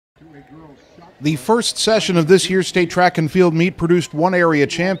The first session of this year's state track and field meet produced one area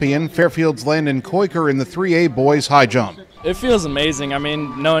champion, Fairfield's Landon Kooiker, in the 3A boys high jump. It feels amazing. I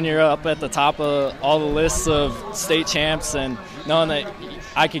mean, knowing you're up at the top of all the lists of state champs and knowing that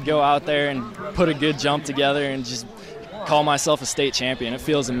I could go out there and put a good jump together and just call myself a state champion. It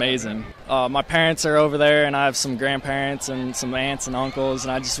feels amazing. My parents are over there, and I have some grandparents and some aunts and uncles,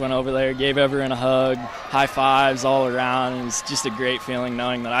 and I just went over there, gave everyone a hug, high fives all around, and it's just a great feeling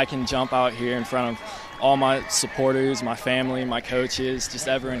knowing that I can jump out here in front of all my supporters, my family, my coaches, just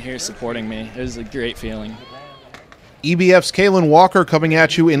everyone here supporting me. It was a great feeling. EBF's Kalen Walker coming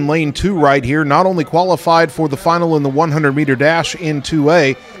at you in lane 2 right here. Not only qualified for the final in the 100-meter dash in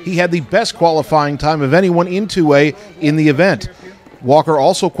 2A, he had the best qualifying time of anyone in 2A in the event. Walker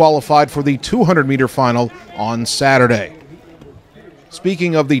also qualified for the 200-meter final on Saturday.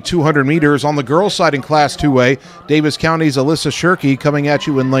 Speaking of the 200 meters, on the girls' side in Class 2A, Davis County's Alyssa Shirkey coming at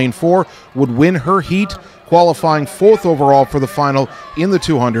you in lane 4 would win her heat, qualifying 4th overall for the final in the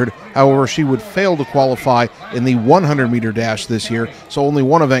 200. However, she would fail to qualify in the 100-meter dash this year, so only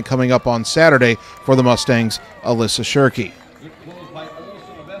one event coming up on Saturday for the Mustangs' Alyssa Shirkey.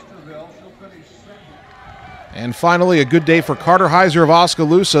 And finally, a good day for Carter Heiser of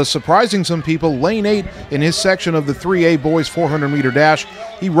Oskaloosa, surprising some people. Lane 8 in his section of the 3A boys 400-meter dash.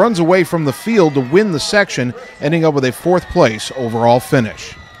 He runs away from the field to win the section, ending up with a 4th place overall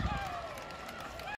finish.